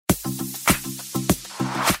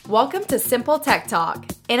Welcome to Simple Tech Talk,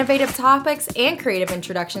 innovative topics and creative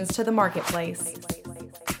introductions to the marketplace.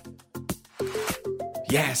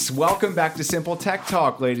 Yes, welcome back to Simple Tech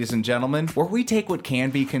Talk, ladies and gentlemen, where we take what can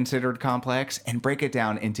be considered complex and break it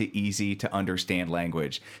down into easy to understand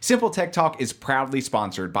language. Simple Tech Talk is proudly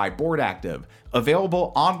sponsored by Boardactive,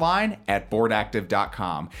 available online at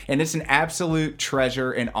boardactive.com. And it's an absolute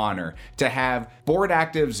treasure and honor to have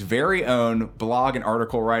Boardactive's very own blog and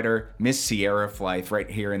article writer, Miss Sierra Flythe, right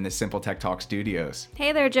here in the Simple Tech Talk studios.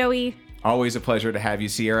 Hey there, Joey. Always a pleasure to have you,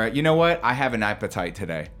 Sierra. You know what? I have an appetite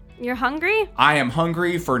today. You're hungry? I am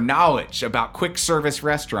hungry for knowledge about quick service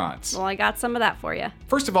restaurants. Well, I got some of that for you.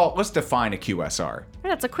 First of all, let's define a QSR.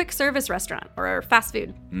 That's a quick service restaurant or fast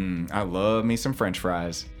food. I love me some French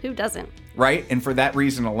fries. Who doesn't? Right? And for that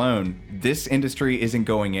reason alone, this industry isn't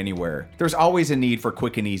going anywhere. There's always a need for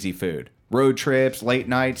quick and easy food. Road trips, late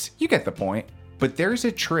nights, you get the point. But there's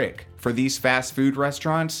a trick for these fast food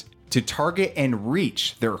restaurants to target and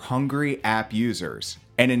reach their hungry app users,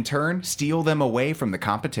 and in turn, steal them away from the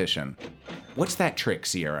competition. What's that trick,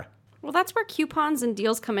 Sierra? Well, that's where coupons and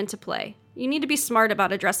deals come into play. You need to be smart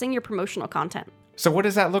about addressing your promotional content. So what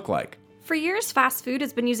does that look like? For years, fast food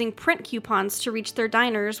has been using print coupons to reach their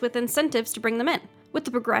diners with incentives to bring them in. With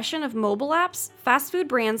the progression of mobile apps, fast food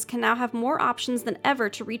brands can now have more options than ever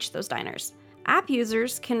to reach those diners. App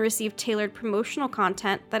users can receive tailored promotional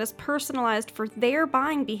content that is personalized for their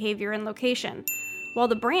buying behavior and location, while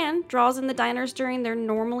the brand draws in the diners during their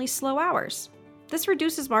normally slow hours. This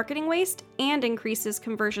reduces marketing waste and increases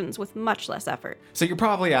conversions with much less effort. So you're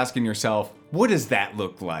probably asking yourself, what does that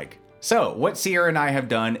look like? So what Sierra and I have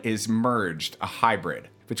done is merged a hybrid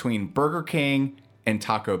between Burger King and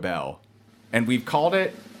Taco Bell. And we've called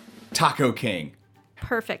it Taco King.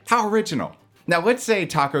 Perfect. How original. Now let's say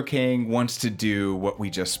Taco King wants to do what we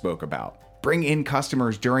just spoke about. Bring in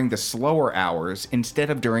customers during the slower hours instead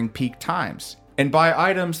of during peak times, and buy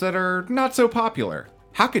items that are not so popular.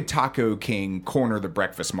 How could Taco King corner the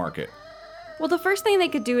breakfast market? Well, the first thing they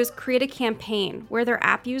could do is create a campaign where their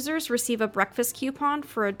app users receive a breakfast coupon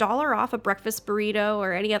for $1 off a breakfast burrito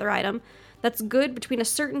or any other item that's good between a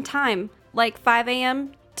certain time, like 5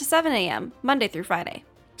 a.m. to 7 a.m., Monday through Friday.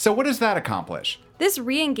 So what does that accomplish? This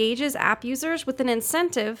re-engages app users with an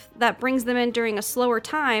incentive that brings them in during a slower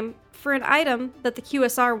time for an item that the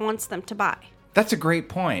QSR wants them to buy. That's a great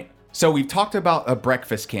point. So we've talked about a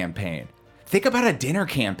breakfast campaign. Think about a dinner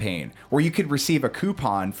campaign where you could receive a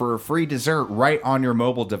coupon for a free dessert right on your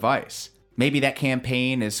mobile device. Maybe that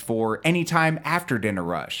campaign is for any time after dinner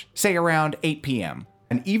rush, say around 8 p.m.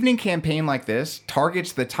 An evening campaign like this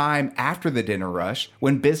targets the time after the dinner rush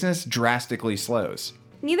when business drastically slows.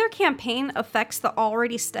 Neither campaign affects the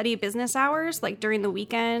already steady business hours, like during the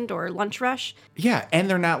weekend or lunch rush. Yeah, and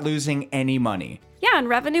they're not losing any money. Yeah, and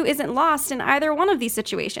revenue isn't lost in either one of these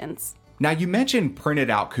situations. Now, you mentioned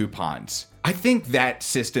printed out coupons. I think that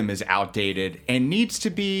system is outdated and needs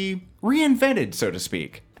to be reinvented, so to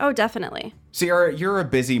speak. Oh, definitely. Sierra, you're a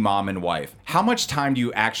busy mom and wife. How much time do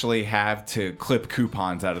you actually have to clip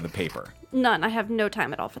coupons out of the paper? None. I have no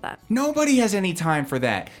time at all for that. Nobody has any time for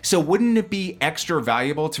that. So wouldn't it be extra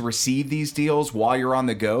valuable to receive these deals while you're on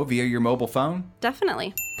the go via your mobile phone?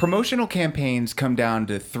 Definitely. Promotional campaigns come down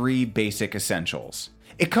to 3 basic essentials.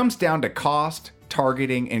 It comes down to cost,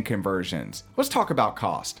 targeting, and conversions. Let's talk about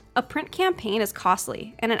cost. A print campaign is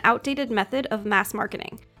costly and an outdated method of mass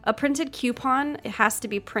marketing. A printed coupon, it has to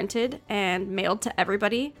be printed and mailed to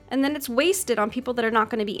everybody, and then it's wasted on people that are not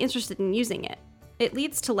going to be interested in using it. It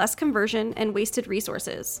leads to less conversion and wasted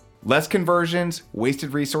resources. Less conversions,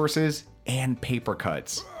 wasted resources, and paper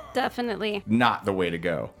cuts. Definitely. Not the way to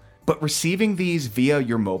go. But receiving these via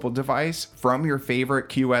your mobile device from your favorite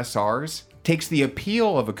QSRs takes the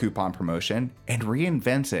appeal of a coupon promotion and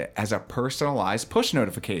reinvents it as a personalized push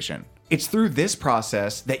notification. It's through this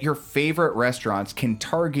process that your favorite restaurants can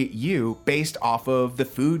target you based off of the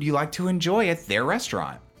food you like to enjoy at their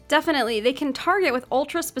restaurant. Definitely. They can target with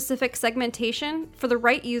ultra-specific segmentation for the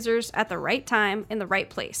right users at the right time in the right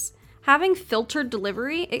place. Having filtered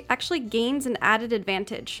delivery, it actually gains an added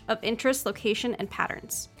advantage of interest, location, and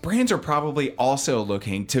patterns. Brands are probably also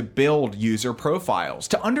looking to build user profiles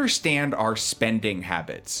to understand our spending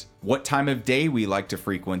habits, what time of day we like to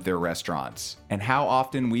frequent their restaurants, and how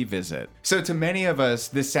often we visit. So to many of us,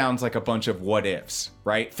 this sounds like a bunch of what ifs,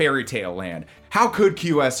 right? Fairy tale land. How could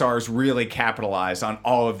QSRs really capitalize on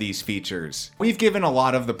all of these features? We've given a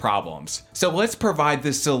lot of the problems, so let's provide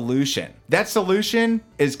the solution. That solution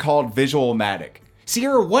is called Visualmatic.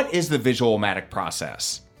 Sierra, what is the Visualmatic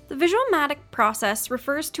process? The Visualmatic process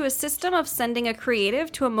refers to a system of sending a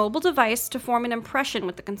creative to a mobile device to form an impression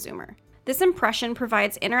with the consumer. This impression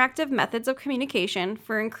provides interactive methods of communication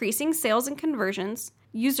for increasing sales and conversions,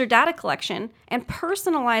 user data collection, and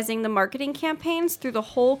personalizing the marketing campaigns through the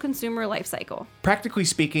whole consumer lifecycle. Practically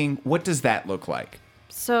speaking, what does that look like?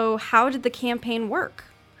 So, how did the campaign work?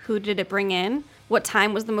 Who did it bring in? What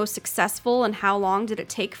time was the most successful, and how long did it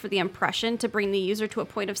take for the impression to bring the user to a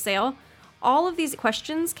point of sale? All of these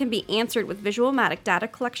questions can be answered with Visualmatic data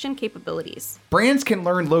collection capabilities. Brands can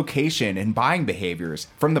learn location and buying behaviors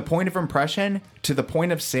from the point of impression to the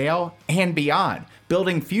point of sale and beyond,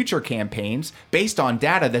 building future campaigns based on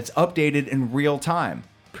data that's updated in real time.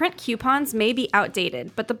 Print coupons may be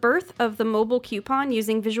outdated, but the birth of the mobile coupon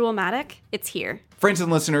using Visualmatic, it's here. Friends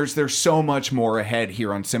and listeners, there's so much more ahead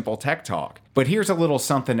here on Simple Tech Talk, but here's a little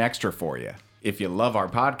something extra for you. If you love our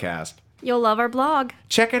podcast, you'll love our blog.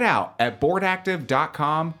 Check it out at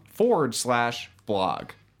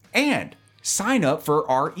boardactive.com/blog. And sign up for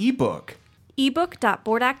our ebook.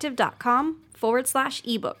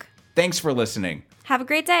 ebook.boardactive.com/ebook. Thanks for listening. Have a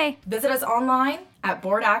great day. Visit us online at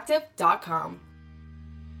boardactive.com.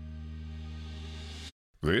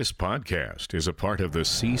 This podcast is a part of the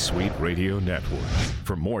C-Suite Radio Network.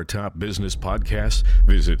 For more top business podcasts,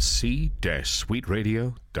 visit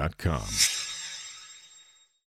c-suiteradio.com.